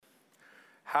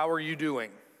How are you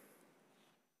doing?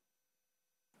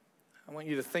 I want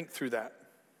you to think through that.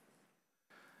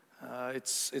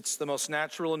 It's the most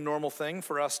natural and normal thing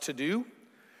for us to do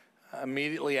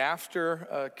immediately after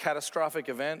a catastrophic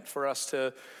event, for us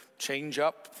to change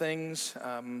up things,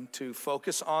 to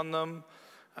focus on them,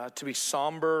 to be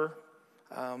somber,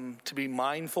 to be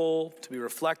mindful, to be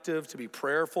reflective, to be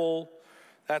prayerful.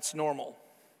 That's normal.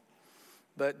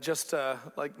 But just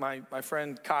like my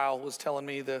friend Kyle was telling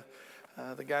me,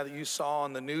 the guy that you saw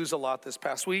on the news a lot this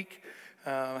past week,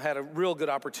 had a real good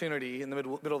opportunity in the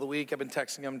middle of the week. I've been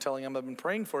texting him, telling him I've been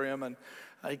praying for him, and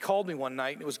he called me one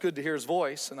night, and it was good to hear his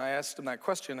voice, and I asked him that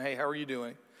question, hey, how are you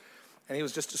doing? And he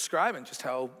was just describing just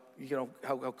how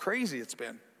crazy it's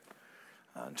been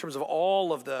in terms of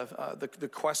all of the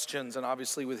questions, and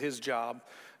obviously with his job,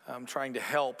 trying to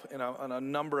help on a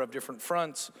number of different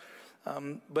fronts.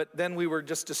 But then we were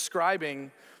just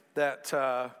describing that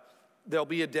there'll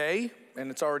be a day, and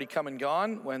it's already come and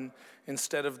gone, when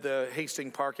instead of the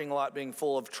Hastings parking lot being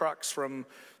full of trucks from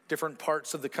different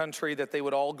parts of the country, that they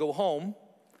would all go home,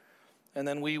 and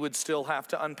then we would still have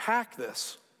to unpack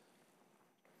this.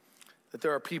 That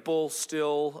there are people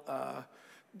still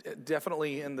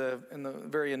definitely in the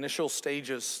very initial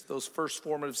stages, those first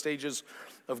formative stages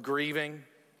of grieving,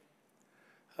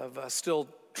 of still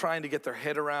trying to get their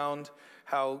head around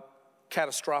how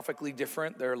catastrophically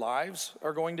different their lives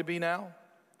are going to be now.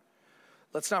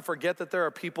 Let's not forget that there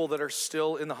are people that are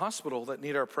still in the hospital that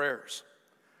need our prayers.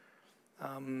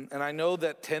 And I know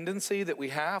that tendency that we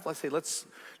have,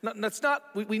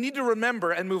 we need to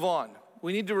remember and move on.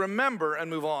 We need to remember and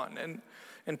move on.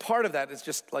 And part of that is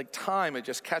just like time, it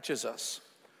just catches us.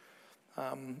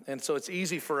 And so it's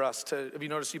easy for us to, have you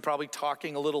noticed you probably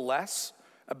talking a little less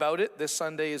about it this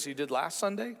Sunday as you did last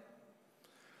Sunday?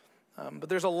 But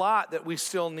there's a lot that we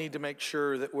still need to make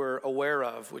sure that we're aware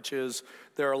of, which is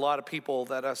there are a lot of people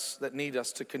that need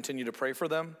us to continue to pray for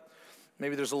them.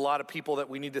 Maybe there's a lot of people that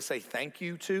we need to say thank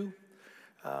you to.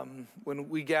 When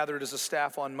we gathered as a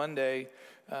staff on Monday,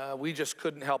 we just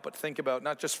couldn't help but think about,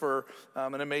 not just for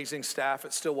an amazing staff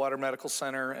at Stillwater Medical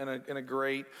Center and a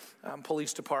great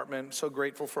police department. So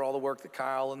grateful for all the work that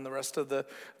Kyle and the rest of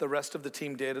the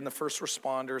team did, and the first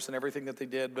responders and everything that they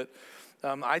did. But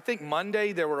I think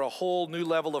Monday there were a whole new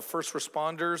level of first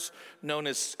responders known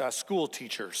as school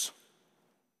teachers.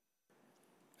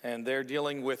 And they're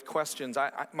dealing with questions.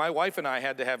 My wife and I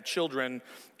had to have children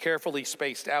carefully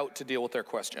spaced out to deal with their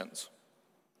questions.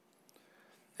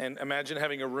 And imagine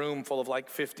having a room full of like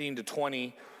 15 to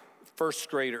 20 first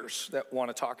graders that want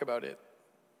to talk about it.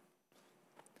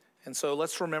 And so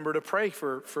let's remember to pray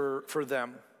for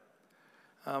them.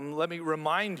 Let me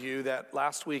remind you that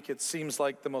last week it seems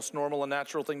like the most normal and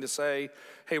natural thing to say,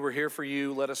 hey, we're here for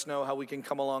you. Let us know how we can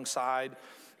come alongside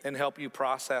and help you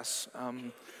process,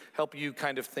 help you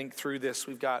kind of think through this.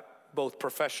 We've got both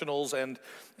professionals and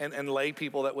lay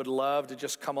people that would love to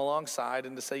just come alongside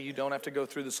and to say you don't have to go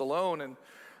through this alone.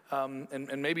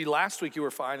 And maybe last week you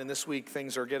were fine, and this week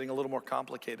things are getting a little more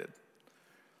complicated.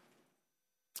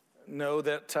 Know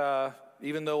that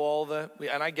even though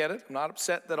and I get it, I'm not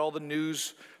upset that all the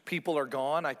news people are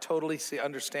gone. I totally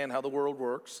understand how the world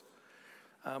works.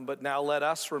 But now let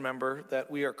us remember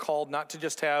that we are called not to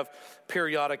just have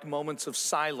periodic moments of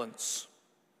silence,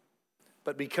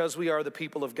 but because we are the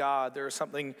people of God, there is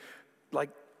something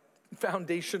like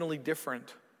foundationally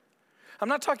different. I'm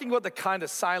not talking about the kind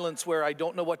of silence where I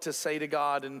don't know what to say to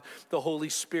God and the Holy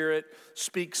Spirit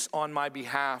speaks on my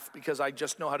behalf because I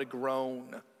just know how to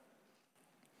groan.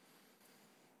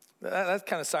 That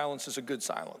kind of silence is a good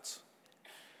silence.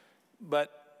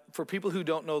 But for people who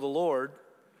don't know the Lord,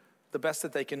 the best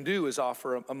that they can do is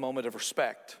offer a moment of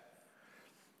respect.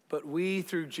 But we,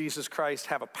 through Jesus Christ,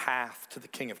 have a path to the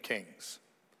King of Kings.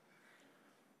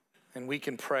 And we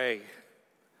can pray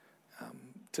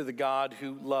to the God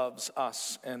who loves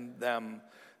us and them.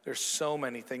 There's so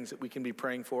many things that we can be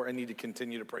praying for and need to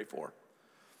continue to pray for.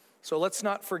 So let's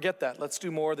not forget that. Let's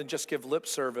do more than just give lip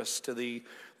service to the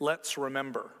let's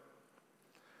remember.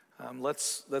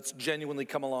 Let's genuinely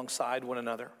come alongside one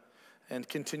another and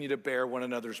continue to bear one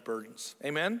another's burdens.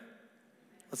 Amen?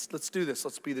 Let's do this.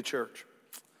 Let's be the church.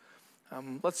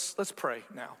 Let's pray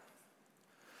now.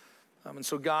 And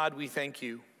so God, we thank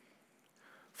you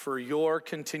for your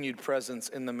continued presence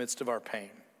in the midst of our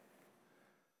pain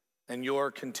and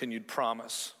your continued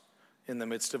promise in the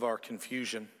midst of our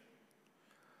confusion.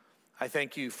 I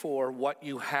thank you for what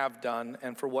you have done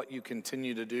and for what you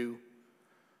continue to do.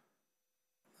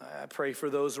 I pray for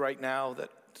those right now that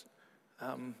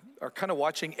are kind of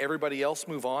watching everybody else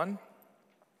move on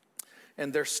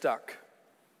and they're stuck.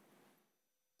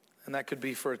 And that could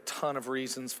be for a ton of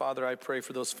reasons. Father, I pray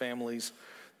for those families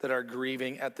that are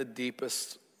grieving at the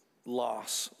deepest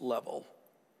loss level.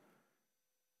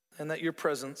 And that your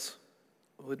presence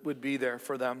would be there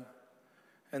for them.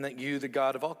 And that you, the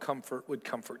God of all comfort, would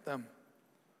comfort them.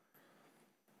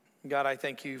 God, I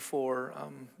thank you for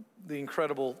the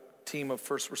incredible team of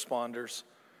first responders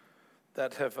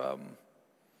that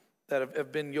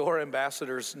have been your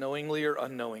ambassadors knowingly or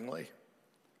unknowingly.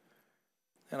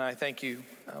 And I thank you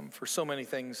for so many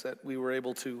things that we were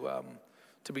able to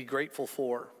be grateful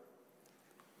for.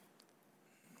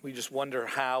 We just wonder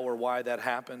how or why that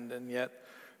happened. And yet,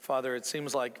 Father, it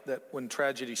seems like that when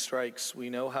tragedy strikes, we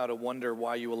know how to wonder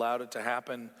why you allowed it to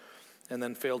happen and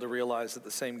then fail to realize that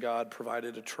the same God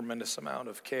provided a tremendous amount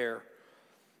of care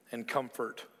and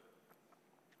comfort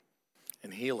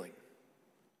and healing.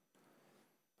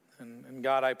 And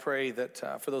God, I pray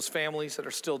that for those families that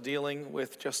are still dealing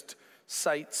with just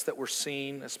sights that were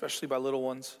seen, especially by little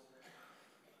ones,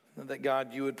 that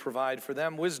God, you would provide for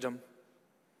them wisdom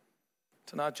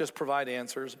to not just provide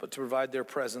answers, but to provide their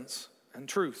presence and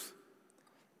truth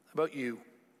about you.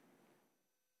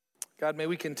 God, may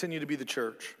we continue to be the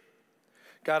church.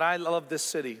 God, I love this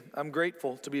city. I'm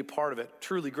grateful to be a part of it,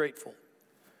 truly grateful.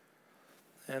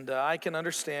 And I can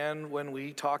understand when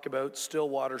we talk about still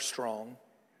water strong.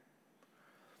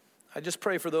 I just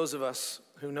pray for those of us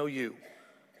who know you,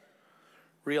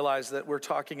 realize that we're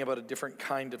talking about a different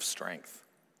kind of strength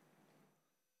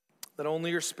that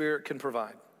only your Spirit can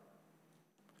provide.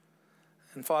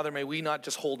 And Father, may we not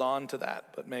just hold on to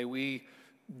that, but may we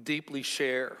deeply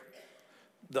share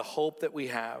the hope that we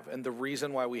have and the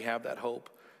reason why we have that hope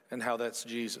and how that's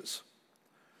Jesus.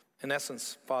 In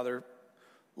essence, Father,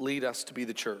 lead us to be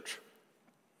the church.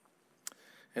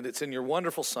 And it's in your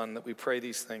wonderful Son that we pray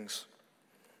these things.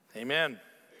 Amen.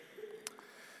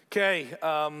 Okay,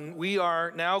 we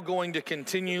are now going to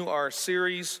continue our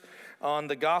series on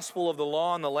the gospel of the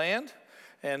law and the land.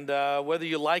 And whether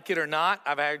you like it or not,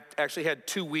 I've actually had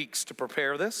 2 weeks to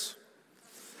prepare this.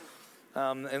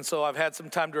 And so I've had some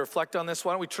time to reflect on this.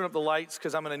 Why don't we turn up the lights,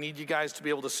 because I'm going to need you guys to be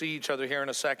able to see each other here in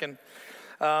a second.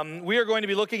 We are going to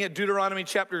be looking at Deuteronomy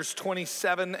chapters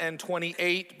 27 and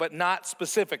 28, but not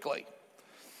specifically.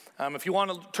 If you want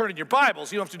to turn in your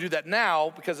Bibles, you don't have to do that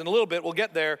now, because in a little bit we'll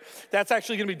get there. That's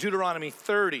actually going to be Deuteronomy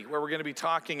 30, where we're going to be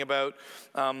talking about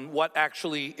what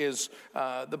actually is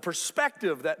the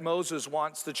perspective that Moses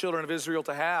wants the children of Israel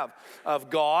to have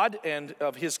of God and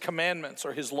of his commandments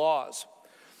or his laws.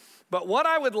 But what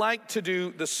I would like to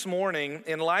do this morning,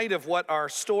 in light of what our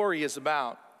story is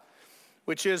about,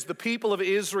 which is the people of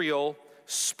Israel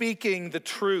speaking the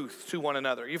truth to one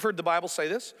another. You've heard the Bible say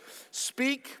this.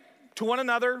 Speak to one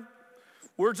another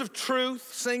words of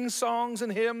truth, sing songs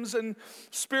and hymns and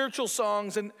spiritual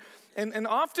songs. And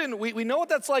often we know what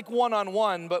that's like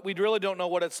one-on-one, but we really don't know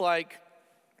what it's like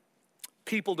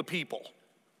people to people.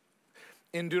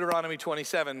 In Deuteronomy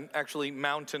 27, actually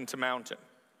mountain to mountain.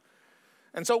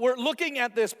 And so we're looking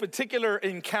at this particular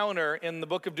encounter in the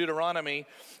book of Deuteronomy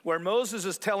where Moses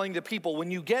is telling the people,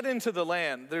 when you get into the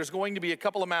land, there's going to be a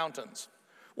couple of mountains.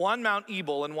 One Mount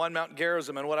Ebal and one Mount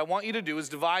Gerizim. And what I want you to do is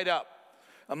divide up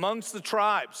amongst the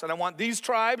tribes. And I want these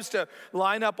tribes to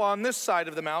line up on this side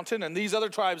of the mountain and these other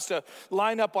tribes to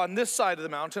line up on this side of the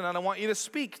mountain. And I want you to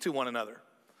speak to one another.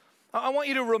 I want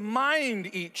you to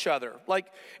remind each other, like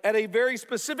at a very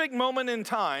specific moment in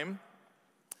time,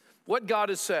 what God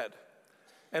has said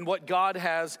and what God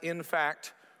has in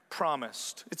fact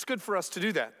promised. It's good for us to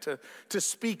do that, to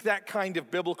speak that kind of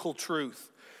biblical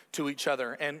truth to each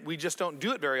other, and we just don't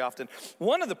do it very often.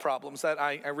 One of the problems that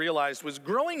I realized was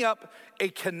growing up a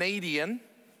Canadian,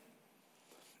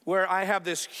 where I have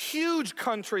this huge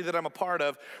country that I'm a part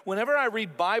of. Whenever I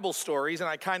read Bible stories, and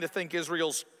I kind of think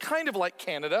Israel's kind of like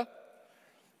Canada,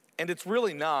 and it's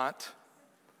really not.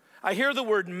 I hear the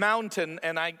word mountain,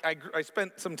 and I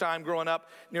spent some time growing up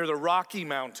near the Rocky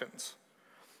Mountains.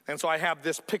 And so I have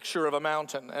this picture of a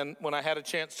mountain. And when I had a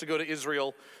chance to go to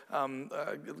Israel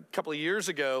a couple of years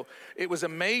ago, it was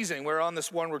amazing.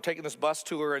 We're taking this bus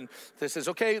tour, and this says,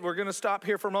 okay, we're going to stop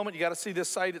here for a moment. You got to see this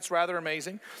site. It's rather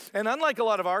amazing. And unlike a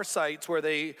lot of our sites where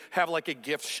they have like a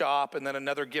gift shop and then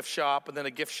another gift shop and then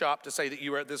a gift shop to say that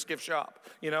you were at this gift shop,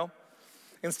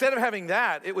 instead of having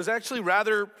that, it was actually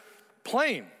rather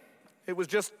plain. It was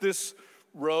just this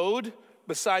road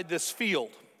beside this field.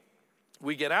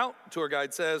 We get out, tour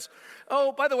guide says,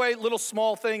 oh, by the way, little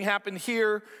small thing happened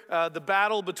here, the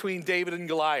battle between David and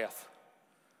Goliath.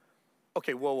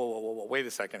 Okay, whoa, wait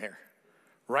a second here.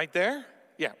 Right there?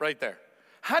 Yeah, right there.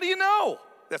 How do you know?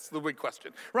 That's the big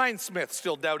question. Ryan Smith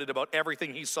still doubted about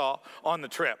everything he saw on the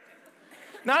trip.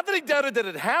 Not that he doubted that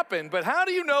it happened, but how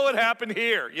do you know it happened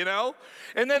here, you know?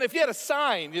 And then if you had a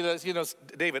sign,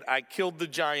 David, I killed the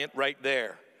giant right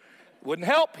there. Wouldn't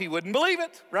help. He wouldn't believe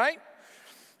it, right?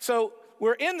 So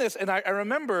we're in this, and I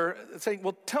remember saying,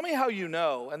 well, tell me how you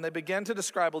know. And they began to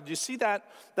describe, well, do you see that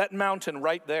mountain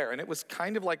right there? And it was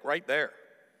kind of like right there.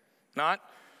 Not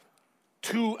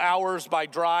 2 hours by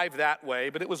drive that way,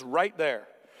 but it was right there.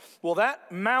 Well,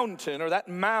 that mountain or that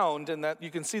mound, and that you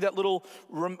can see that little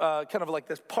kind of like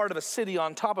this part of a city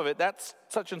on top of it, that's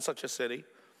such and such a city.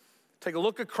 Take a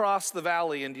look across the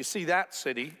valley, and do you see that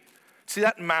city? See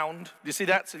that mound? Do you see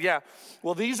that? Yeah.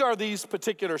 Well, these are these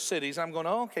particular cities. I'm going,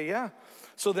 oh, okay, yeah.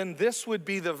 So then this would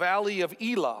be the valley of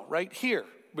Elah right here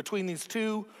between these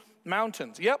two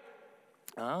mountains. Yep.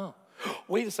 Oh,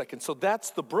 wait a second. So that's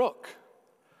the brook.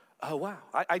 Oh, wow.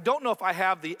 I don't know if I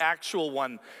have the actual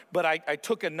one, but I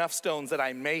took enough stones that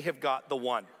I may have got the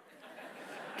one.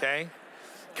 Okay?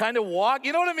 Kind of walk.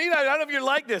 You know what I mean? I don't know if you're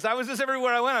like this. I was just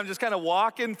everywhere I went. I'm just kind of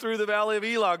walking through the valley of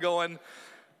Elah going,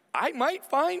 I might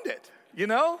find it, you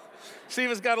know? See if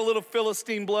it's got a little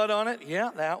Philistine blood on it. Yeah,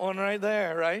 that one right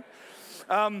there, right?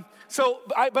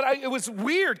 It was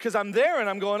weird because I'm there and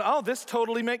I'm going, oh, this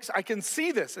totally I can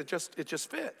see this. It just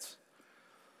fits.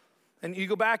 And you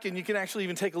go back and you can actually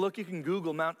even take a look. You can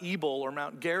Google Mount Ebal or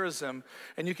Mount Gerizim,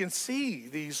 and you can see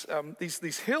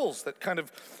these hills that kind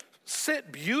of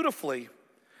sit beautifully.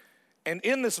 And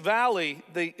in this valley,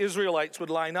 the Israelites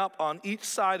would line up on each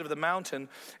side of the mountain,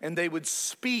 and they would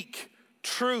speak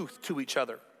truth to each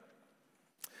other.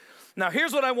 Now,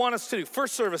 here's what I want us to do.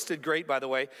 First service did great, by the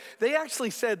way. They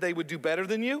actually said they would do better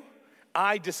than you.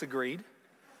 I disagreed.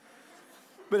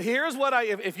 But here's what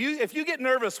if you get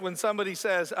nervous when somebody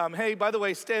says, hey, by the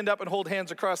way, stand up and hold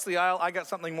hands across the aisle, I got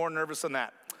something more nervous than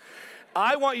that.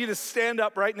 I want you to stand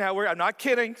up right now. I'm not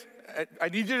kidding. I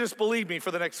need you to just believe me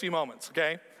for the next few moments,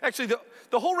 okay? Actually,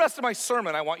 the whole rest of my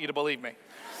sermon, I want you to believe me.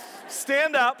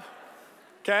 Stand up,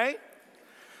 okay?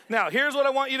 Now, here's what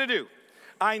I want you to do.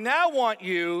 I now want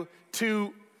you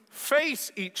to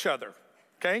face each other,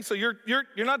 okay? So you're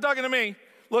not talking to me.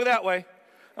 Look that way.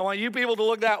 I want you people to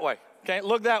look that way. Okay,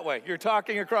 look that way. You're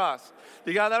talking across.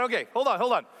 You got that? Okay, hold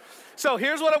on. So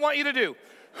here's what I want you to do.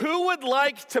 Who would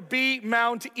like to be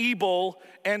Mount Ebal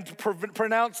and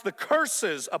pronounce the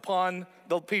curses upon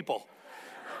the people?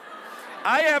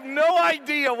 I have no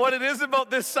idea what it is about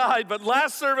this side, but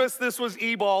last service, this was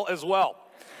Ebal as well.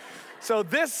 So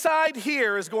this side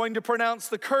here is going to pronounce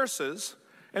the curses,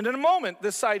 and in a moment,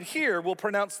 this side here will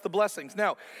pronounce the blessings.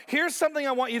 Now, here's something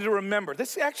I want you to remember.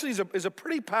 This actually is a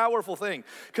pretty powerful thing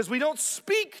because we don't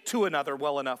speak to another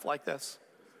well enough like this.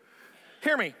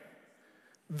 Hear me.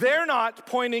 They're not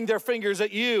pointing their fingers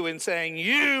at you and saying,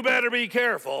 you better be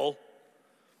careful.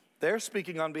 They're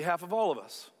speaking on behalf of all of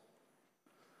us.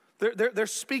 They're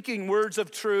speaking words of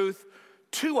truth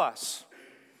to us.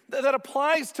 That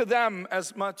applies to them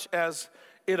as much as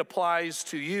it applies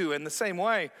to you. In the same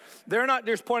way, they're not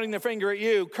just pointing their finger at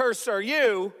you, cursed are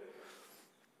you.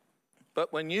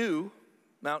 But when you,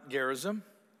 Mount Gerizim,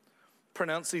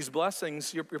 pronounce these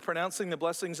blessings, you're pronouncing the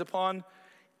blessings upon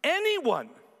anyone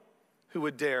who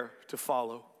would dare to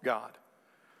follow God.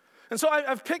 And so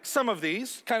I've picked some of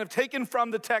these, kind of taken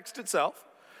from the text itself,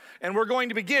 and we're going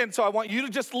to begin. So I want you to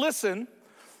just listen,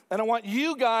 and I want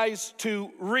you guys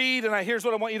to read, and here's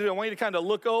what I want you to do. I want you to kind of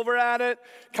look over at it,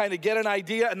 kind of get an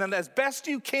idea, and then as best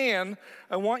you can,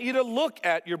 I want you to look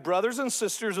at your brothers and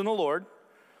sisters in the Lord,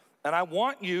 and I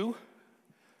want you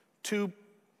to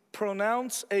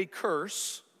pronounce a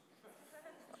curse.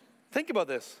 Think about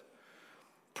this.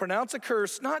 Pronounce a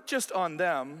curse, not just on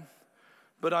them,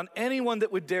 but on anyone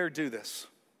that would dare do this.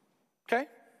 Okay?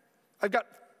 I've got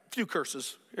a few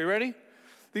curses. Are you ready?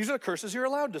 These are the curses you're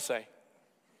allowed to say.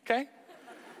 Okay?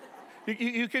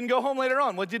 You can go home later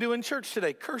on. What'd you do in church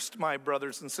today? Cursed my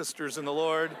brothers and sisters in the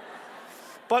Lord.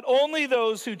 But only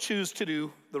those who choose to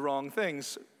do the wrong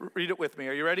things. Read it with me.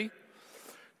 Are you ready?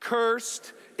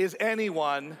 Cursed is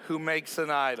anyone who makes an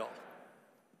idol.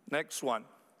 Next one.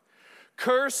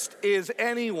 Cursed is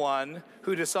anyone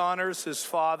who dishonors his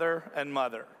father and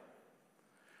mother.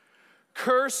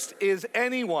 Cursed is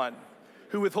anyone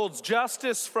who withholds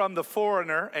justice from the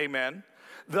foreigner, amen,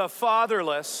 the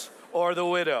fatherless, or the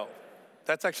widow.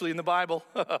 That's actually in the Bible.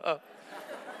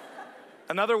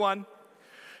 Another one.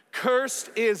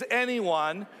 Cursed is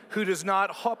anyone who does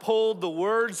not uphold the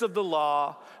words of the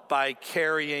law by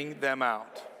carrying them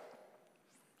out.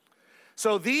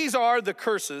 So these are the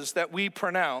curses that we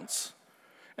pronounce,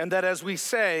 and that as we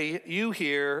say, you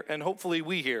hear, and hopefully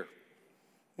we hear.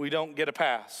 We don't get a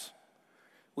pass.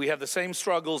 We have the same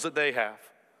struggles that they have.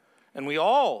 And we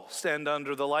all stand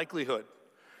under the likelihood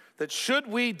that should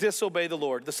we disobey the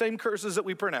Lord, the same curses that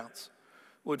we pronounce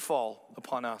would fall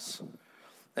upon us.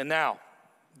 And now,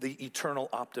 the eternal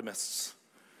optimists,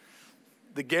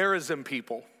 the Gerizim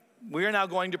people. We are now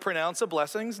going to pronounce the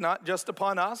blessings, not just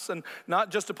upon us and not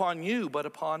just upon you, but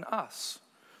upon us.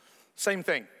 Same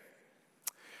thing.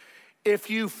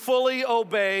 If you fully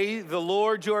obey the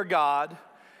Lord your God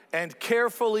and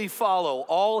carefully follow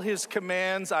all his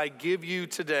commands I give you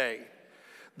today,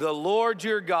 the Lord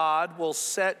your God will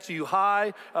set you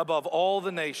high above all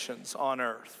the nations on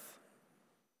earth.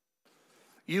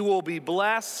 You will be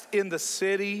blessed in the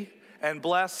city and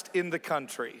blessed in the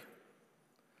country.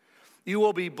 You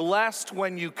will be blessed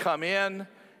when you come in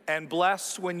and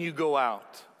blessed when you go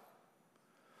out.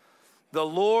 The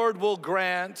Lord will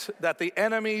grant that the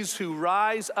enemies who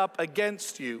rise up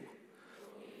against you,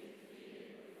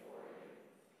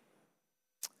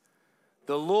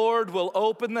 the Lord will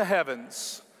open the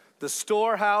heavens, the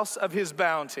storehouse of his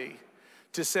bounty,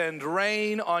 to send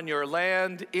rain on your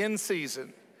land in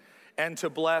season and to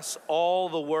bless all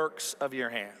the works of your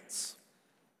hands.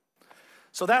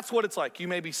 So that's what it's like. You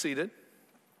may be seated.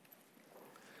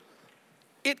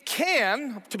 It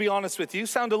can, to be honest with you,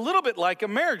 sound a little bit like a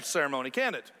marriage ceremony,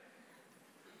 can't it?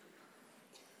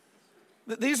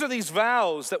 These are these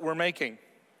vows that we're making.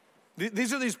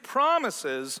 These are these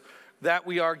promises that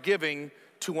we are giving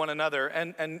to one another.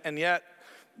 And yet,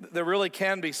 there really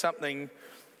can be something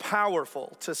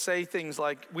powerful to say things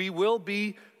like, we will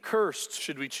be cursed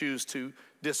should we choose to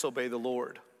disobey the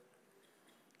Lord.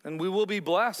 And we will be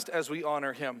blessed as we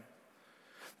honor him.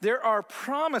 There are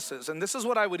promises, and this is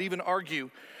what I would even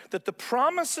argue, that the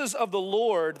promises of the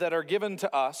Lord that are given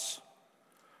to us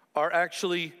are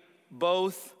actually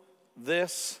both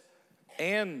this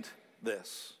and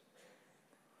this.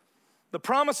 The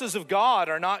promises of God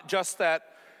are not just that,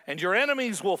 and your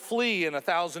enemies will flee in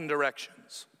 1,000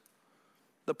 directions.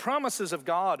 The promises of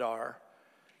God are,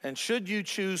 and should you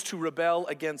choose to rebel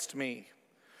against me,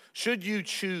 should you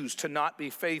choose to not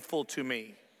be faithful to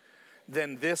me,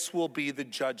 then this will be the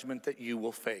judgment that you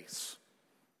will face.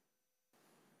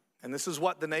 And this is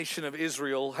what the nation of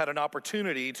Israel had an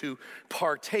opportunity to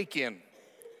partake in.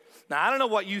 Now, I don't know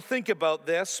what you think about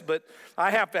this, but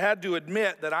I had to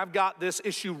admit that I've got this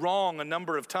issue wrong a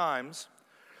number of times.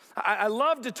 I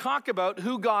love to talk about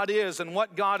who God is and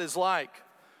what God is like.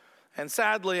 And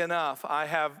sadly enough, I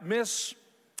have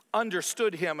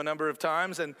misunderstood him a number of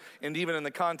times, and even in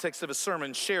the context of a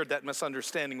sermon, shared that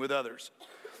misunderstanding with others.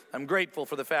 I'm grateful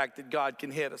for the fact that God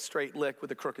can hit a straight lick with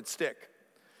a crooked stick,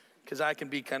 because I can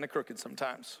be kind of crooked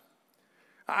sometimes.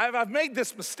 I've made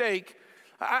this mistake.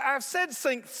 I've said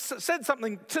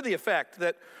something to the effect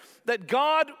that the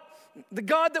God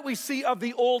that we see of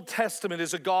the Old Testament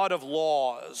is a God of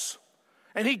laws.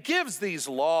 And he gives these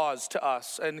laws to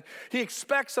us, and he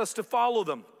expects us to follow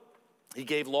them. He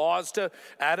gave laws to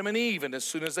Adam and Eve, and as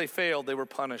soon as they failed, they were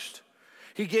punished.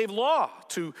 He gave law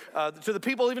to the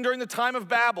people even during the time of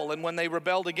Babel, and when they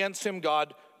rebelled against him,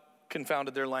 God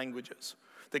confounded their languages.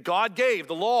 That God gave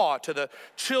the law to the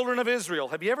children of Israel.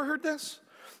 Have you ever heard this?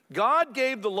 God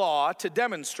gave the law to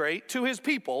demonstrate to his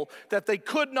people that they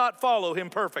could not follow him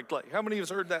perfectly. How many of us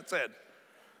heard that said?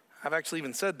 I've actually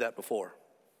even said that before.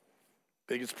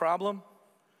 Biggest problem?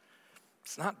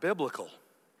 It's not biblical.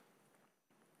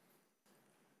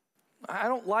 I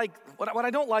don't like, what I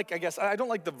don't like, I guess, I don't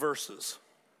like the verses.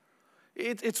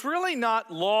 It's really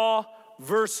not law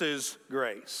versus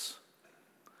grace.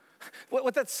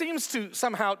 What that seems to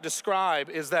somehow describe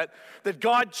is that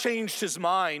God changed his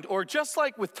mind, or just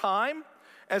like with time,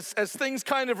 as things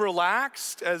kind of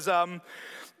relaxed, as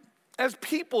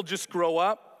people just grow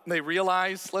up, they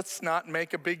realize, let's not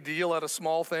make a big deal out of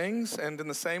small things. And in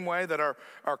the same way that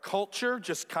our culture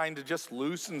just kind of just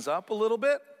loosens up a little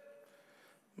bit,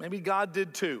 maybe God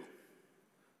did too.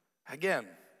 Again,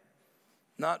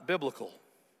 not biblical.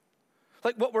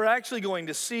 Like what we're actually going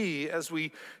to see as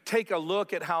we take a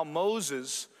look at how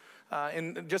Moses,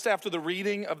 just after the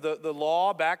reading of the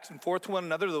law back and forth to one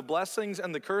another, the blessings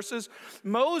and the curses,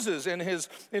 Moses in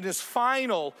his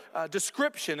final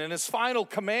description, in his final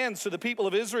commands to the people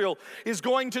of Israel, is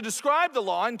going to describe the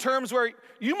law in terms where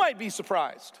you might be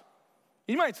surprised.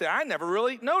 You might say, I never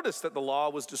really noticed that the law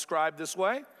was described this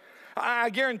way. I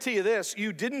guarantee you this,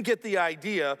 you didn't get the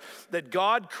idea that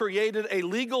God created a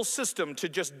legal system to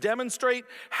just demonstrate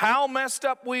how messed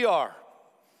up we are,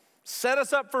 set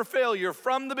us up for failure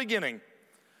from the beginning,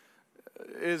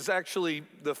 is actually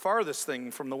the farthest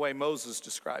thing from the way Moses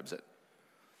describes it.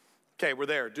 Okay, we're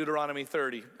there, Deuteronomy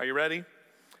 30. Are you ready?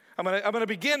 I'm going to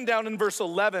begin down in verse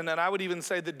 11, and I would even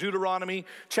say that Deuteronomy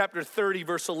chapter 30,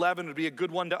 verse 11 would be a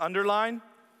good one to underline.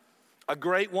 A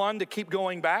great one to keep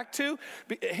going back to.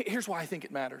 Here's why I think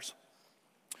it matters.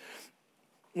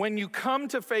 When you come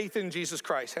to faith in Jesus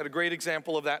Christ, had a great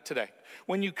example of that today.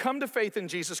 When you come to faith in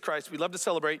Jesus Christ, we love to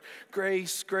celebrate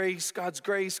grace, God's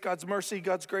mercy,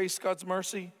 God's grace, God's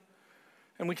mercy.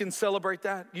 And we can celebrate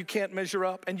that. You can't measure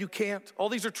up, and you can't. All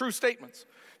these are true statements.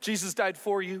 Jesus died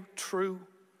for you, true.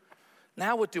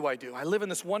 Now what do? I live in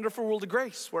this wonderful world of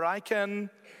grace where I can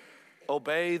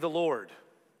obey the Lord.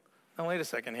 Now wait a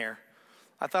second here.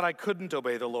 I thought I couldn't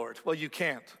obey the Lord. Well, you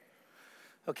can't.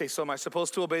 Okay, so am I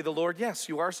supposed to obey the Lord? Yes,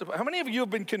 you are supposed. How many of you have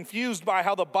been confused by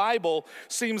how the Bible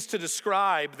seems to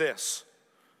describe this?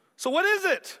 So what is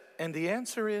it? And the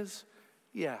answer is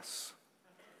yes.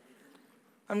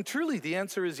 Truly, the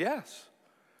answer is yes.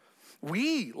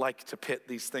 We like to pit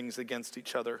these things against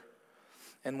each other.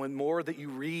 And when more that you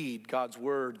read God's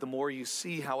word, the more you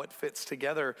see how it fits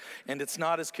together. And it's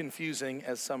not as confusing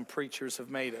as some preachers have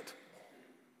made it.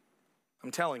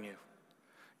 I'm telling you,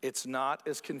 it's not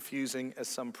as confusing as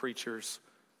some preachers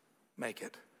make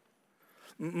it.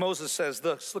 Moses says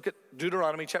this. Look at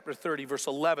Deuteronomy chapter 30, verse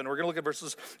 11. We're going to look at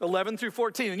verses 11 through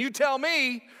 14. And you tell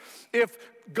me if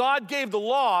God gave the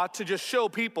law to just show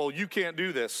people, you can't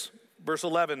do this. Verse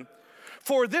 11.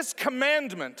 For this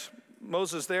commandment,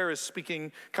 Moses there is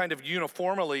speaking kind of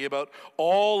uniformly about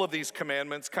all of these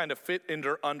commandments kind of fit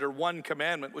under one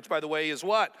commandment, which by the way is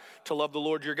what? To love the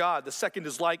Lord your God. The second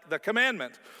is like the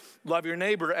commandment. Love your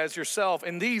neighbor as yourself.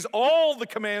 And these, all the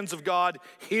commands of God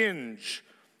hinge.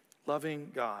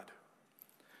 Loving God.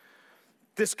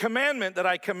 This commandment that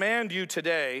I command you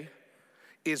today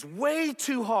is way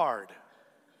too hard.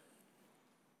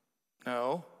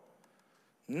 No,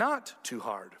 not too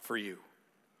hard for you.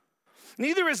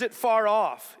 Neither is it far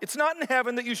off. It's not in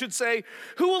heaven that you should say,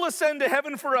 who will ascend to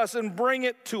heaven for us and bring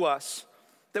it to us,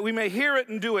 that we may hear it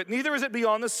and do it. Neither is it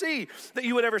beyond the sea that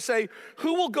you would ever say,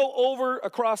 who will go over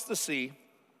across the sea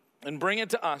and bring it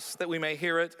to us, that we may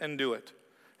hear it and do it.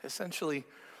 Essentially,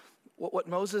 what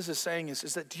Moses is saying is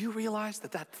that, do you realize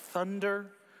that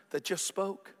thunder that just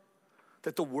spoke,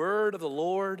 that the word of the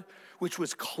Lord, which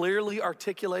was clearly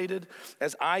articulated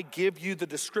as I give you the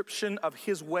description of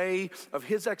his way, of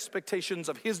his expectations,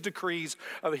 of his decrees,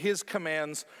 of his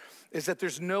commands, is that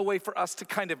there's no way for us to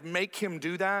kind of make him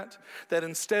do that, that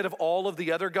instead of all of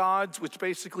the other gods, which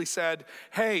basically said,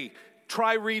 hey,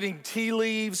 try reading tea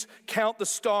leaves, count the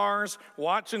stars,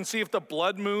 watch and see if the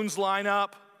blood moons line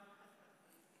up.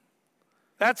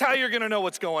 That's how you're going to know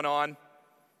what's going on.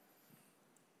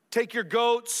 Take your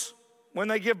goats when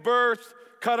they give birth,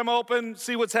 cut them open,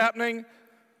 see what's happening.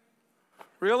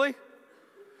 Really?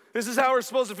 This is how we're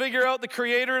supposed to figure out the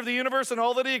creator of the universe and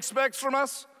all that he expects from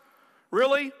us?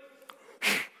 Really?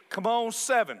 Come on,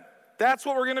 7. That's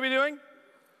what we're going to be doing?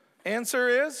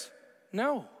 Answer is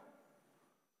no.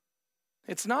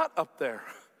 It's not up there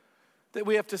that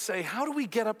we have to say, how do we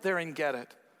get up there and get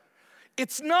it?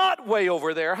 It's not way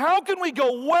over there. How can we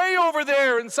go way over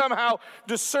there and somehow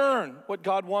discern what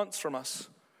God wants from us?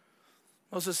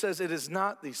 Moses says it is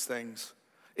not these things.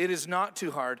 It is not too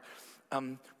hard.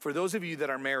 For those of you that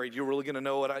are married, you're really going to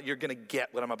know you're going to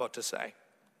get what I'm about to say.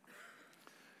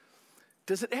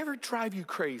 Does it ever drive you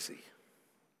crazy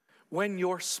when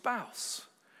your spouse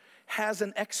has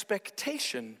an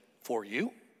expectation for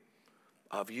you,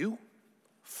 of you,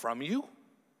 from you,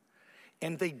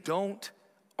 and they don't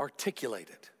articulate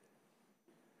it?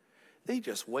 They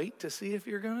just wait to see if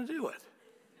you're going to do it.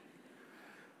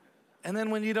 And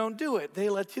then when you don't do it, they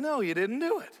let you know you didn't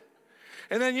do it.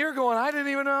 And then you're going, I didn't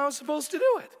even know I was supposed to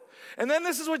do it. And then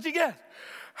this is what you get.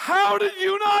 How did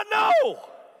you not know?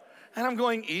 And I'm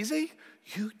going, easy,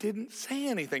 you didn't say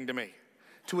anything to me.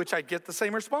 To which I get the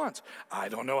same response. I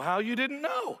don't know how you didn't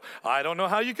know. I don't know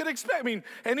how you could expect.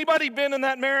 Anybody been in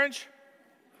that marriage?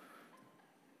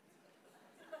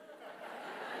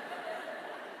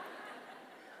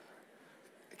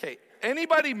 Okay,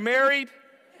 anybody married?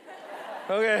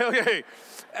 Okay.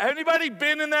 Anybody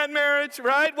been in that marriage,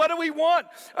 right? What do we want?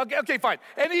 Okay, fine.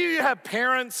 Any of you have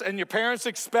parents and your parents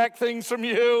expect things from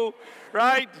you,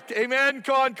 right? Amen.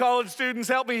 Come on, college students,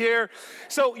 help me here.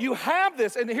 So you have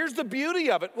this, and here's the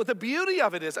beauty of it. What the beauty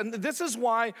of it is, and this is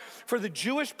why for the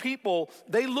Jewish people,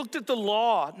 they looked at the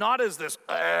law not as this,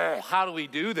 how do we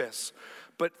do this?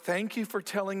 But thank you for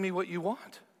telling me what you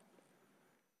want.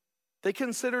 They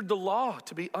considered the law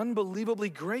to be unbelievably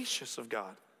gracious of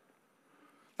God.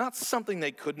 Not something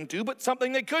they couldn't do, but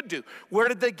something they could do. Where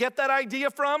did they get that idea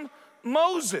from?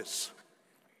 Moses.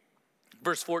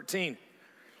 Verse 14.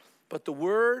 But the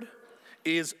word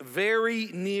is very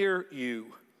near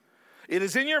you. It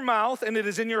is in your mouth and it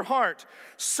is in your heart,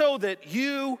 so that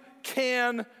you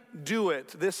can do it.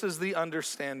 This is the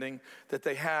understanding that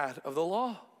they had of the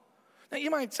law. Now you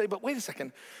might say, but wait a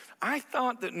second. I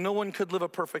thought that no one could live a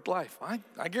perfect life.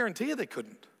 I guarantee you they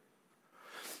couldn't.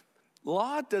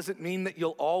 Law doesn't mean that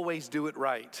you'll always do it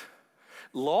right.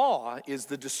 Law is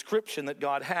the description that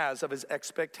God has of his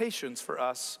expectations for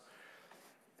us.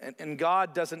 And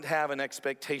God doesn't have an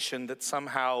expectation that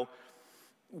somehow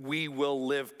we will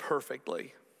live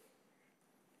perfectly.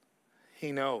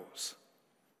 He knows.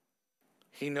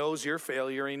 He knows your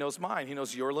failure, and he knows mine. He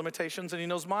knows your limitations, and he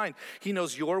knows mine. He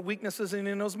knows your weaknesses, and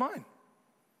he knows mine.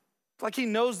 It's like he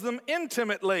knows them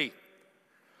intimately.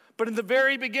 But in the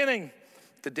very beginning,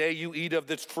 the day you eat of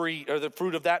this tree, or the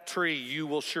fruit of that tree, you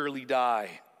will surely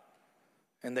die.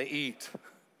 And they eat.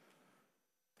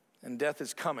 And death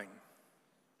is coming.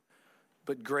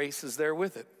 But grace is there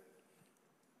with it.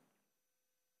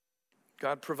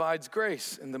 God provides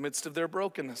grace in the midst of their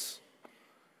brokenness.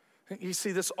 You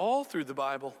see this all through the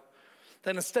Bible.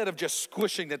 That instead of just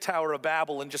squishing the Tower of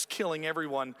Babel and just killing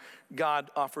everyone, God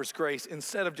offers grace.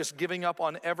 Instead of just giving up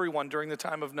on everyone during the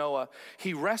time of Noah,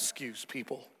 he rescues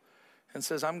people and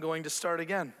says, I'm going to start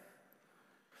again.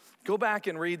 Go back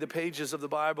and read the pages of the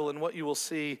Bible, and what you will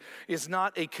see is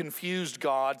not a confused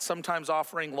God, sometimes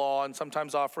offering law and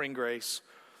sometimes offering grace,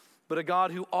 but a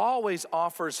God who always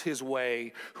offers his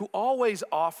way, who always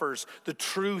offers the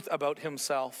truth about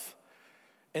himself.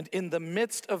 And in the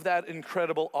midst of that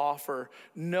incredible offer,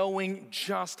 knowing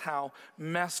just how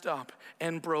messed up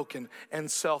and broken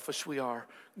and selfish we are,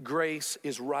 grace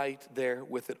is right there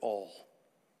with it all.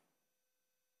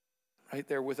 Right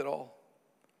there with it all.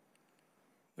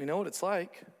 We know what it's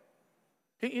like.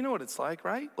 You know what it's like,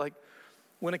 right? Like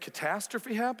when a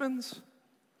catastrophe happens,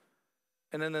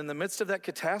 and then in the midst of that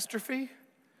catastrophe,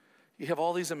 you have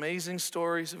all these amazing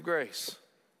stories of grace.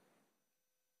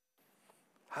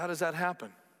 How does that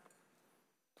happen?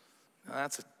 Now,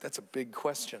 that's a big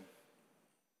question.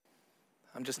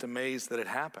 I'm just amazed that it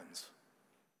happens.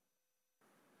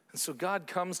 And so God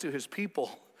comes to his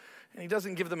people, and he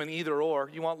doesn't give them an either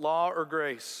or. You want law or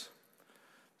grace?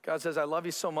 God says, I love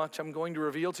you so much, I'm going to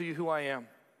reveal to you who I am.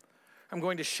 I'm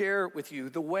going to share with you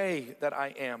the way that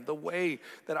I am, the way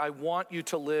that I want you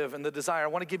to live, and the desire. I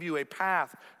want to give you a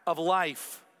path of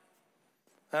life.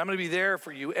 And I'm going to be there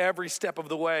for you every step of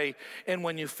the way. And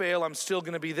when you fail, I'm still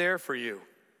going to be there for you.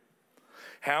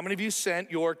 How many of you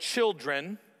sent your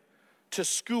children to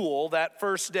school that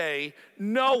first day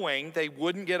knowing they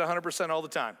wouldn't get 100% all the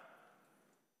time?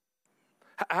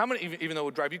 How many, even though it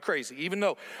would drive you crazy, even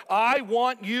though I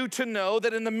want you to know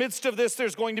that in the midst of this,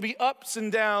 there's going to be ups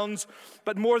and downs,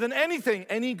 but more than anything,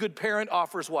 any good parent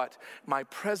offers what? My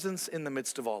presence in the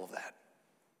midst of all of that.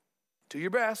 Do your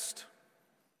best,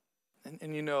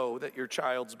 and you know that your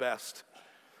child's best,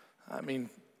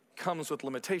 comes with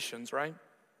limitations, right?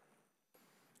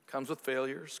 Comes with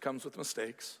failures, comes with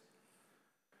mistakes.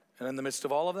 And in the midst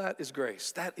of all of that is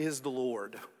grace. That is the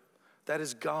Lord. That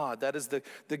is God. That is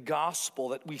the gospel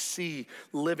that we see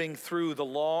living through the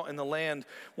law and the land.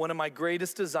 One of my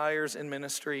greatest desires in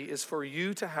ministry is for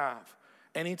you to have,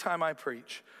 anytime I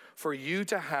preach, for you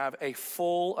to have a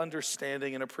full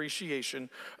understanding and appreciation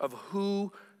of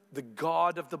who the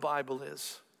God of the Bible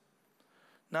is.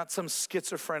 Not some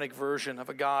schizophrenic version of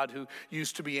a God who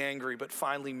used to be angry but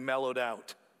finally mellowed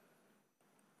out.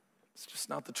 It's just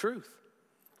not the truth.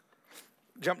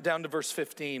 Jump down to verse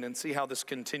 15 and see how this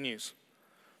continues.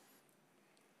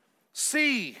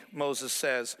 See, Moses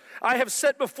says, I have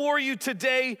set before you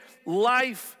today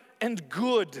life and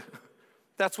good.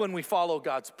 That's when we follow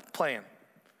God's plan.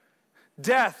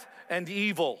 Death and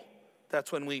evil.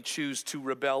 That's when we choose to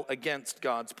rebel against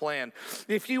God's plan.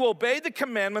 If you obey the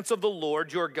commandments of the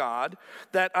Lord your God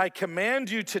that I command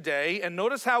you today, and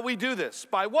notice how we do this.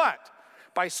 By what?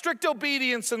 By strict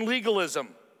obedience and legalism.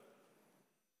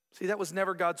 See, that was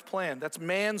never God's plan. That's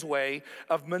man's way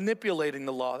of manipulating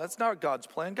the law. That's not God's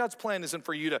plan. God's plan isn't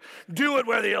for you to do it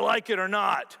whether you like it or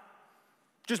not.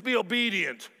 Just be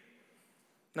obedient.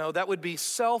 No, that would be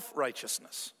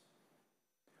self-righteousness.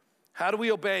 How do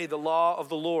we obey the law of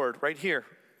the Lord? Right here.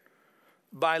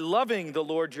 By loving the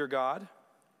Lord your God.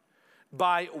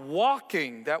 By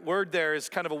walking. That word there is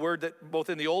kind of a word that both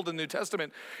in the Old and New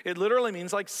Testament, it literally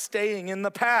means like staying in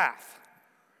the path.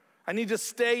 I need to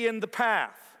stay in the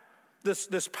path.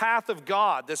 This path of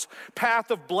God, this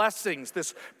path of blessings,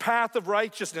 this path of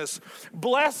righteousness.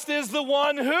 Blessed is the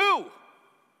one who.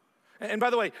 And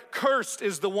by the way, cursed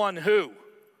is the one who.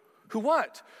 Who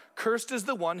what? Cursed is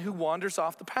the one who wanders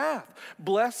off the path.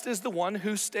 Blessed is the one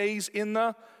who stays in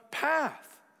the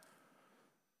path.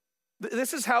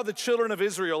 This is how the children of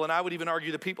Israel, and I would even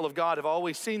argue the people of God, have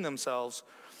always seen themselves.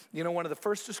 You know, one of the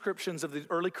first descriptions of the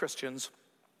early Christians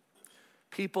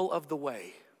people of the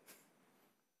way.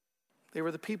 They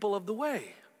were the people of the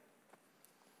way.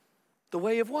 The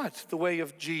way of what? The way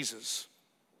of Jesus,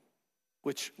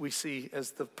 which we see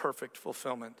as the perfect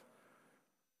fulfillment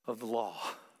of the law.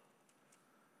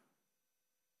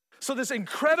 So this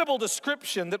incredible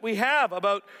description that we have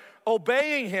about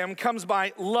obeying him comes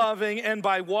by loving and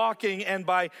by walking and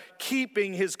by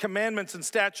keeping his commandments and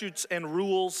statutes and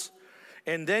rules.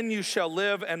 And then you shall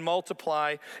live and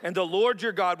multiply, and the Lord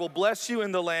your God will bless you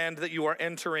in the land that you are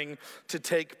entering to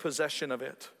take possession of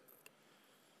it.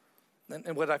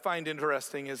 And what I find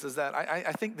interesting is that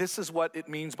I think this is what it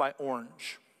means by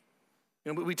orange.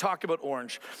 You know, we talk about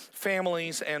orange,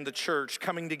 families and the church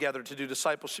coming together to do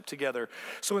discipleship together.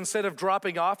 So instead of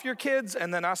dropping off your kids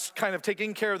and then us kind of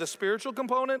taking care of the spiritual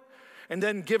component and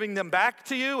then giving them back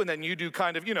to you, and then you do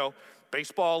kind of,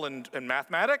 baseball and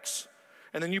mathematics,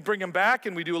 and then you bring them back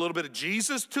and we do a little bit of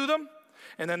Jesus to them,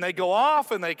 and then they go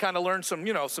off and they kind of learn some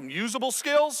usable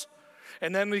skills,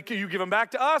 and then you give them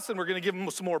back to us and we're going to give them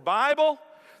some more Bible.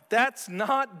 That's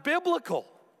not biblical.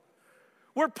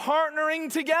 We're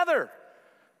partnering together.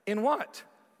 In what?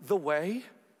 The way.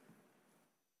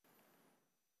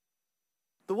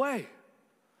 The way.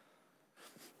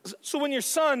 So when your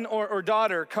son or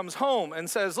daughter comes home and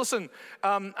says, listen,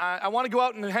 I want to go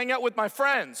out and hang out with my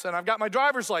friends, and I've got my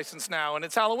driver's license now, and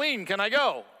it's Halloween, can I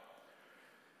go?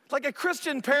 Like a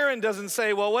Christian parent doesn't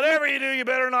say, well, whatever you do, you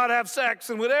better not have sex,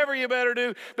 and whatever you better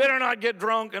do, better not get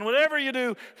drunk, and whatever you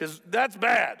do, because that's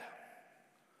bad.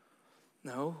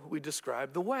 No, we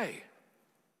describe the way.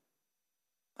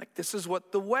 Like, this is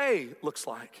what the way looks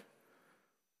like.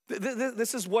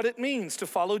 This is what it means to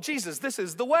follow Jesus. This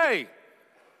is the way.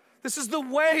 This is the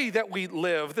way that we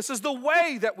live. This is the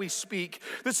way that we speak.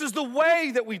 This is the way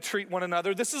that we treat one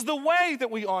another. This is the way that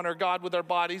we honor God with our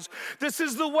bodies. This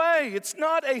is the way. It's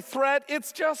not a threat.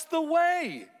 It's just the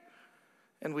way.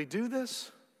 And we do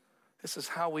this. This is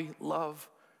how we love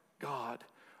God,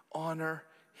 honor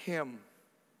him.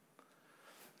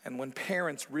 And when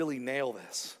parents really nail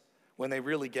this, when they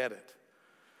really get it,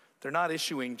 they're not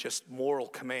issuing just moral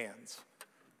commands.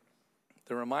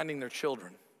 They're reminding their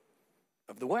children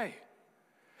of the way.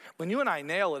 When you and I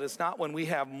nail it, it's not when we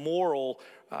have moral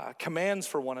commands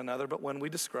for one another, but when we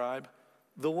describe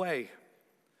the way.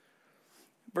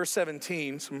 Verse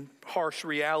 17, some harsh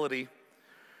reality.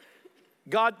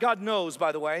 God knows,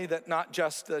 by the way, that not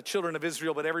just the children of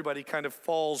Israel, but everybody kind of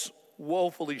falls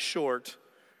woefully short.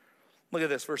 Look at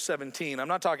this, verse 17. I'm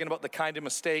not talking about the kind of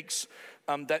mistakes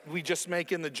that we just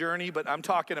make in the journey, but I'm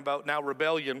talking about now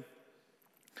rebellion.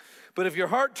 But if your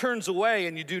heart turns away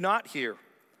and you do not hear,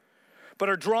 but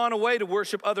are drawn away to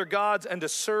worship other gods and to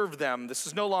serve them, this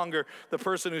is no longer the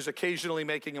person who's occasionally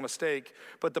making a mistake,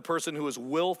 but the person who is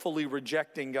willfully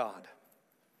rejecting God.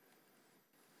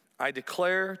 I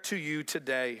declare to you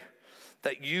today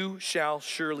that you shall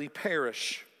surely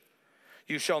perish.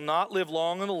 You shall not live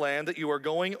long in the land that you are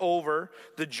going over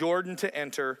the Jordan to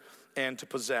enter and to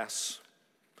possess.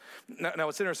 Now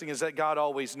what's interesting is that God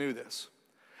always knew this,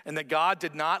 and that God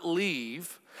did not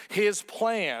leave his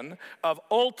plan of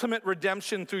ultimate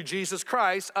redemption through Jesus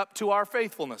Christ up to our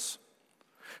faithfulness.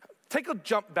 Take a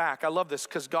jump back. I love this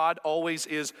because God always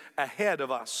is ahead of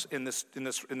us in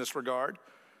this regard.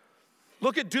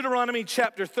 Look at Deuteronomy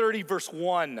chapter 30, verse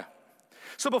 1.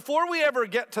 So before we ever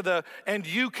get to and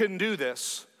you can do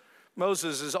this,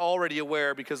 Moses is already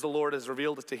aware, because the Lord has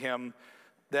revealed it to him,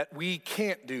 that we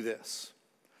can't do this.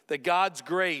 That God's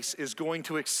grace is going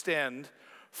to extend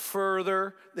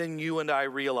further than you and I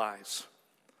realize.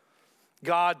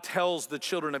 God tells the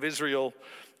children of Israel,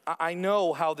 I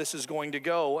know how this is going to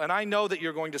go, and I know that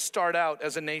you're going to start out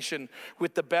as a nation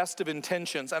with the best of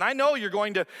intentions, and I know you're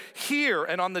going to hear,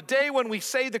 and on the day when we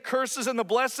say the curses and the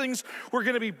blessings, we're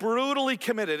going to be brutally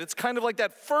committed. It's kind of like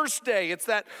that first day. It's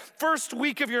that first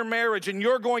week of your marriage, and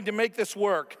you're going to make this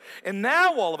work. And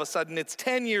now all of a sudden it's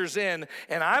 10 years in,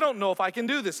 and I don't know if I can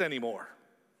do this anymore.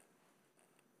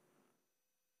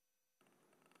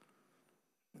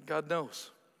 God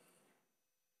knows.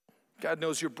 God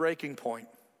knows your breaking point.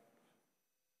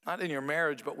 Not in your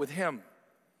marriage, but with him.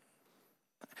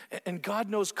 And God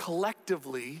knows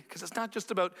collectively, because it's not just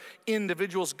about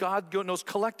individuals, God knows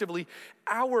collectively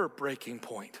our breaking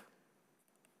point.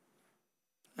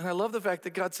 And I love the fact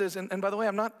that God says, and by the way,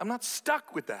 I'm not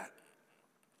stuck with that.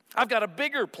 I've got a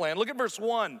bigger plan. Look at verse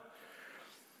 1.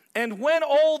 And when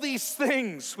all these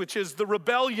things, which is the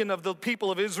rebellion of the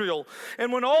people of Israel,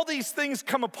 and when all these things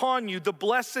come upon you, the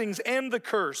blessings and the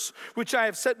curse, which I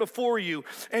have set before you,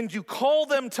 and you call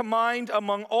them to mind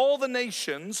among all the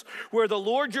nations where the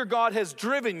Lord your God has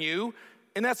driven you,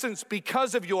 in essence,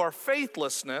 because of your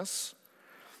faithlessness,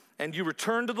 and you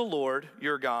return to the Lord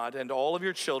your God and all of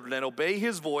your children, and obey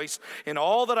his voice in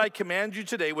all that I command you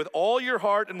today with all your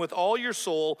heart and with all your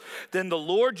soul, then the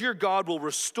Lord your God will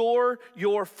restore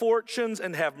your fortunes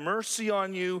and have mercy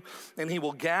on you, and he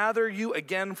will gather you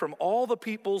again from all the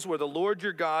peoples where the Lord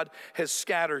your God has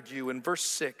scattered you. In verse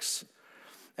 6,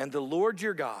 and the Lord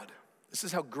your God, this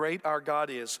is how great our God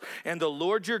is, and the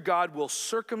Lord your God will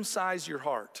circumcise your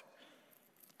heart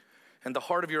and the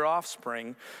heart of your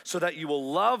offspring, so that you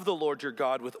will love the Lord your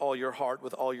God with all your heart,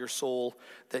 with all your soul,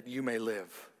 that you may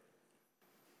live.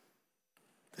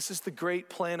 This is the great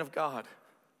plan of God,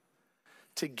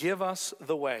 to give us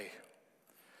the way,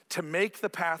 to make the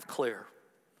path clear.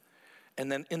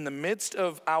 And then in the midst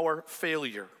of our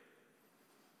failure,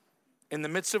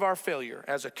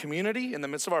 as a community, in the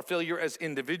midst of our failure as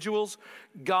individuals,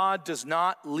 God does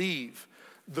not leave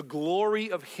the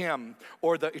glory of him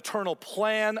or the eternal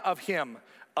plan of him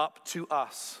up to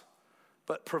us,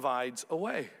 but provides a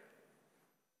way.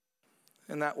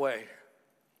 And that way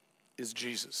is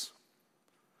Jesus.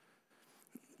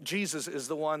 Jesus is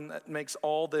the one that makes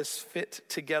all this fit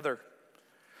together.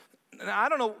 And I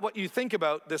don't know what you think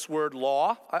about this word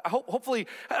law. Hopefully,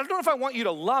 I don't know if I want you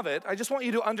to love it. I just want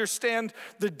you to understand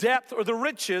the depth or the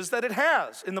riches that it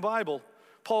has in the Bible.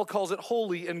 Paul calls it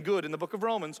holy and good in the book of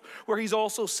Romans, where he's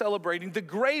also celebrating the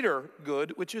greater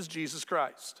good, which is Jesus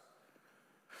Christ.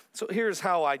 So here's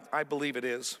how I believe it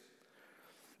is.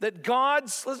 That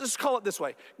let's just call it this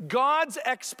way, God's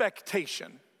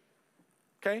expectation,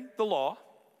 okay, the law,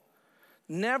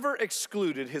 never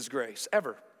excluded his grace,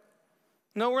 ever.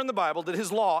 Nowhere in the Bible did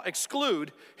his law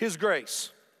exclude his grace.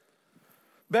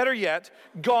 Better yet,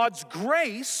 God's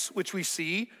grace, which we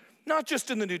see not just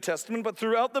in the New Testament, but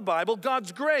throughout the Bible,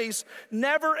 God's grace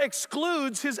never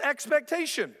excludes his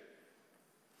expectation.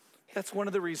 That's one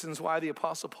of the reasons why the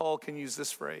Apostle Paul can use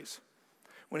this phrase.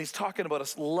 When he's talking about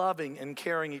us loving and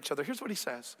caring each other, here's what he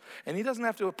says, and he doesn't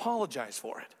have to apologize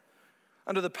for it.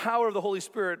 Under the power of the Holy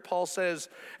Spirit, Paul says,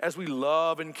 as we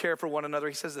love and care for one another,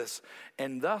 he says this,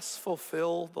 and thus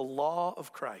fulfill the law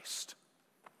of Christ.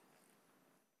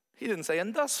 He didn't say,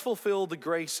 and thus fulfill the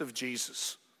grace of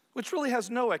Jesus, which really has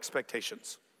no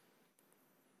expectations.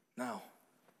 No.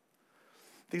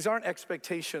 These aren't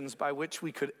expectations by which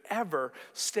we could ever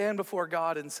stand before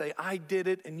God and say, I did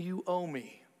it and you owe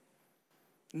me.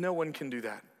 No one can do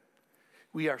that.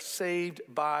 We are saved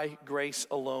by grace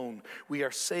alone. We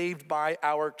are saved by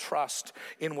our trust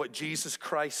in what Jesus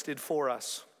Christ did for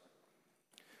us.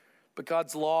 But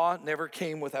God's law never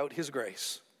came without his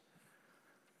grace.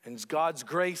 And it's God's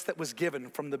grace that was given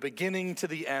from the beginning to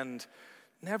the end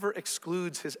never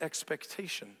excludes his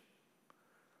expectation.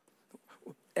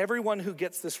 Everyone who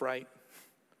gets this right,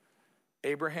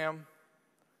 Abraham,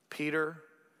 Peter,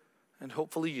 and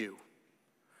hopefully you,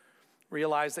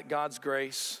 realize that God's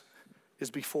grace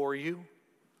is before you,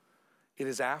 it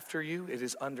is after you, it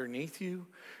is underneath you.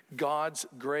 God's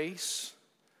grace,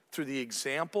 through the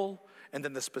example and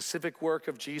then the specific work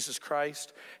of Jesus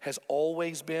Christ, has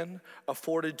always been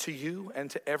afforded to you and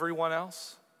to everyone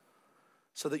else,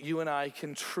 so that you and I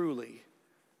can truly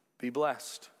be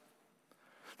blessed.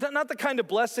 Not the kind of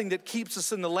blessing that keeps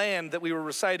us in the land that we were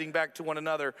reciting back to one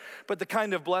another, but the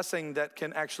kind of blessing that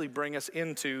can actually bring us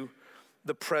into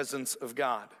the presence of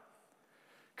God.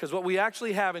 Because what we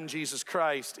actually have in Jesus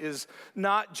Christ is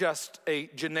not just a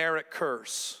generic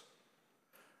curse,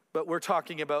 but we're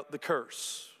talking about the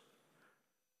curse.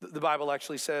 The Bible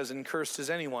actually says, and cursed is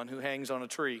anyone who hangs on a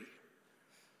tree.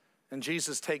 And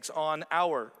Jesus takes on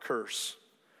our curse.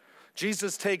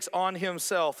 Jesus takes on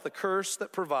himself the curse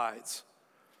that provides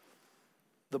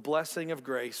the blessing of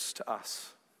grace to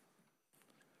us.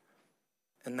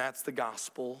 And that's the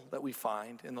gospel that we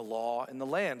find in the law and the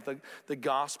land, the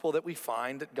gospel that we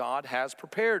find that God has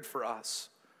prepared for us.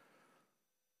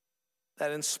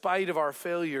 That in spite of our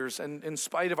failures and in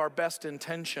spite of our best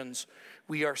intentions,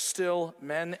 we are still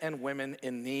men and women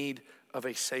in need of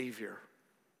a Savior.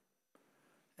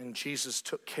 And Jesus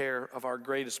took care of our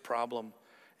greatest problem,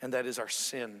 and that is our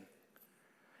sin.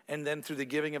 And then through the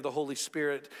giving of the Holy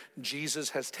Spirit,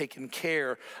 Jesus has taken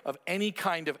care of any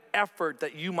kind of effort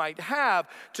that you might have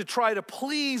to try to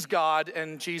please God,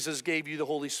 and Jesus gave you the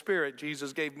Holy Spirit.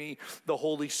 Jesus gave me the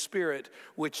Holy Spirit,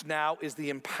 which now is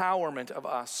the empowerment of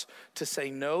us to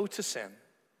say no to sin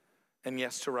and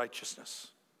yes to righteousness.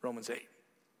 Romans 8.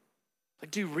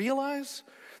 Like, do you realize?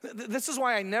 This is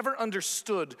why I never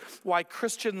understood why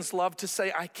Christians love to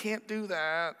say, I can't do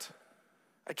that.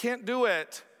 I can't do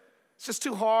it. It's just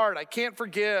too hard. I can't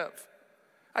forgive.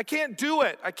 I can't do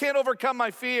it. I can't overcome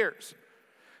my fears.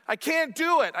 I can't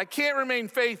do it. I can't remain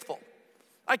faithful.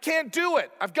 I can't do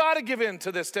it. I've got to give in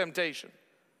to this temptation.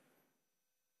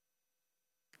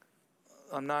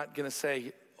 I'm not going to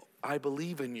say, I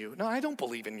believe in you. No, I don't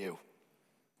believe in you.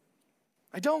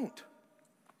 I don't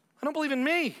believe in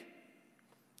me.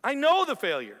 I know the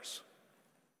failures.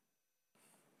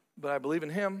 But I believe in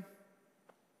him.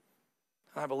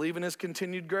 I believe in his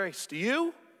continued grace. Do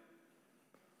you?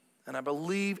 And I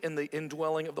believe in the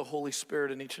indwelling of the Holy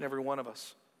Spirit in each and every one of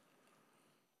us.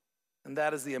 And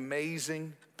that is the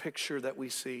amazing picture that we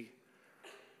see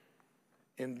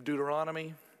in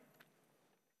Deuteronomy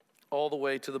all the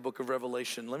way to the book of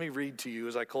Revelation. Let me read to you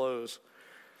as I close.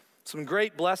 Some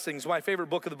great blessings. My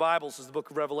favorite book of the Bible is the book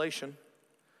of Revelation.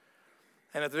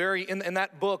 And at the very in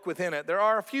that book within it, there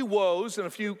are a few woes and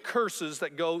a few curses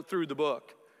that go through the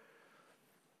book.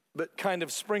 But kind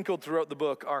of sprinkled throughout the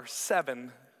book are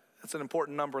 7. That's an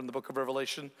important number in the book of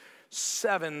Revelation.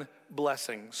 7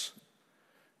 blessings.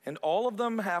 And all of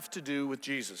them have to do with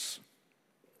Jesus.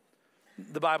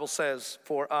 The Bible says,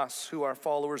 for us who are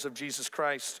followers of Jesus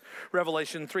Christ,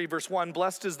 Revelation 3 verse 1,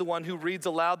 blessed is the one who reads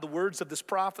aloud the words of this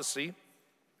prophecy,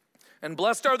 and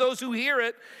blessed are those who hear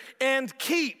it and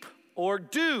keep or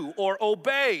do or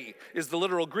obey is the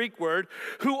literal Greek word,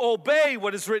 who obey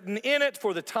what is written in it,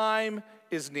 for the time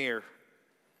is near.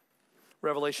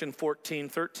 Revelation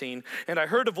 14:13, and I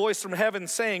heard a voice from heaven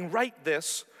saying, write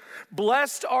this,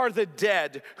 blessed are the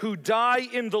dead who die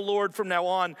in the Lord from now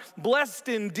on. Blessed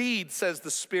indeed, says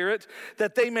the Spirit,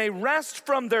 that they may rest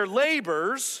from their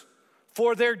labors,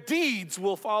 for their deeds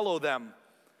will follow them.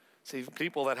 See,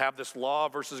 people that have this law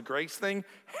versus grace thing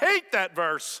hate that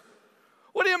verse.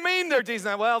 What do you mean their deeds?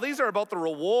 Well, these are about the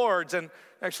rewards, and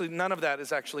actually none of that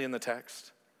is actually in the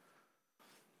text.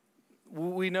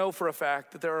 We know for a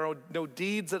fact that there are no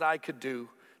deeds that I could do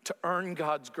to earn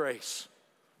God's grace.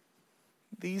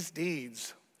 These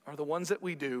deeds are the ones that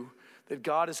we do that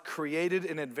God has created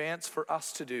in advance for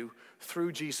us to do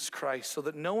through Jesus Christ so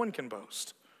that no one can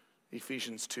boast.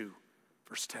 Ephesians 2,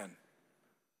 verse 10.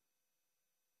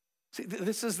 See,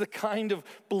 this is the kind of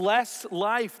blessed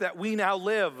life that we now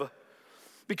live.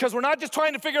 Because we're not just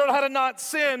trying to figure out how to not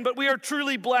sin, but we are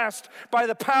truly blessed by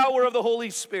the power of the Holy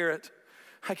Spirit.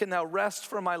 I can now rest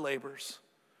from my labors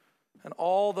and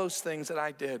all those things that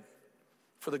I did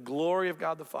for the glory of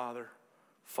God the Father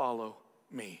follow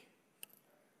me.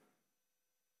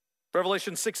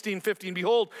 Revelation 16:15,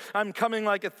 behold, I'm coming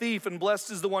like a thief, and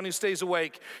blessed is the one who stays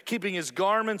awake, keeping his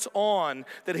garments on,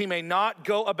 that he may not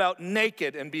go about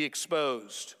naked and be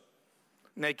exposed.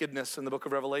 Nakedness in the book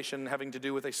of Revelation having to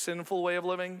do with a sinful way of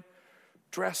living,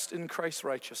 dressed in Christ's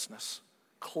righteousness,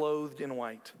 clothed in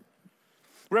white.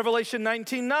 Revelation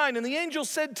 19:9, and the angel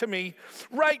said to me,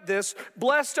 write this,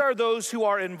 blessed are those who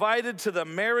are invited to the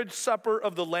marriage supper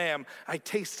of the Lamb. I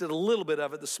tasted a little bit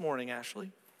of it this morning,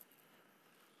 Ashley.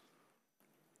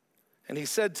 And he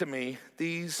said to me,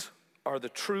 these are the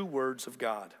true words of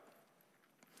God.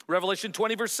 Revelation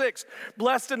 20 verse 6,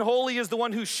 blessed and holy is the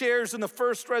one who shares in the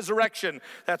first resurrection.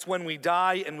 That's when we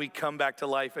die and we come back to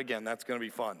life again. That's going to be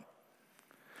fun.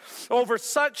 Over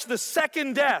such the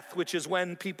second death, which is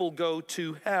when people go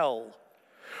to hell,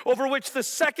 over which the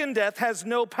second death has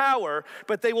no power,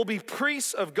 but they will be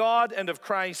priests of God and of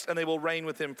Christ, and they will reign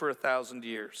with him for 1,000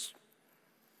 years.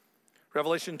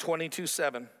 Revelation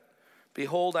 22:7,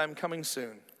 behold, I'm coming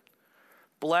soon.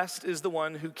 Blessed is the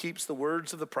one who keeps the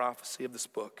words of the prophecy of this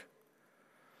book.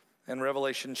 And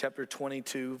Revelation chapter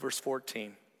 22, verse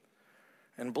 14,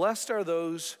 and blessed are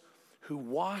those who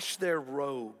wash their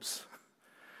robes,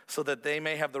 so that they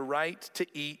may have the right to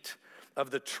eat of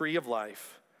the tree of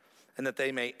life, and that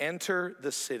they may enter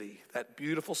the city, that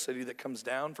beautiful city that comes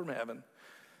down from heaven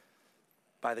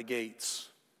by the gates,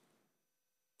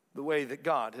 the way that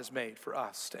God has made for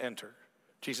us to enter.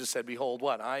 Jesus said, behold,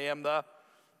 what? I'm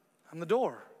the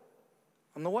door,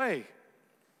 I'm the way,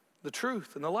 the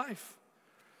truth, and the life.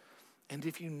 And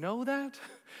if you know that,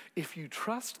 if you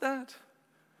trust that,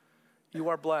 you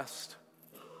are blessed.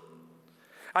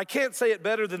 I can't say it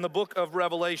better than the book of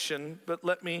Revelation, but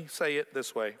let me say it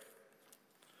this way.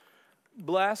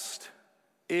 Blessed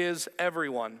is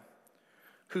everyone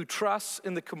who trusts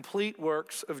in the complete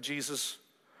works of Jesus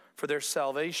for their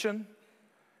salvation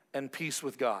and peace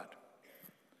with God.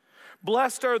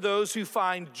 Blessed are those who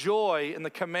find joy in the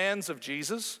commands of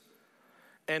Jesus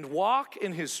and walk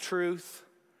in his truth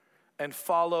and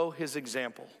follow his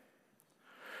example.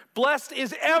 Blessed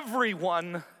is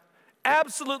everyone,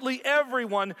 absolutely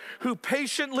everyone, who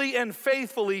patiently and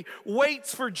faithfully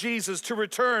waits for Jesus to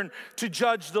return to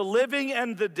judge the living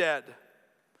and the dead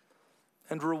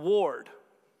and to reward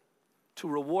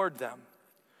them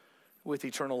with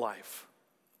eternal life.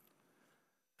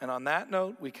 And on that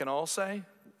note, we can all say,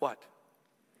 what?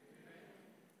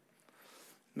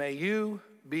 May you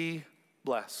be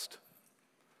blessed.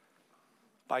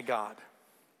 by God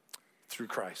through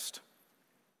Christ.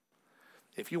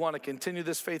 If you want to continue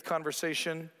this faith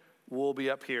conversation, we'll be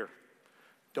up here.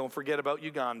 Don't forget about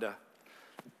Uganda.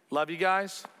 Love you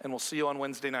guys, and we'll see you on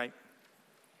Wednesday night.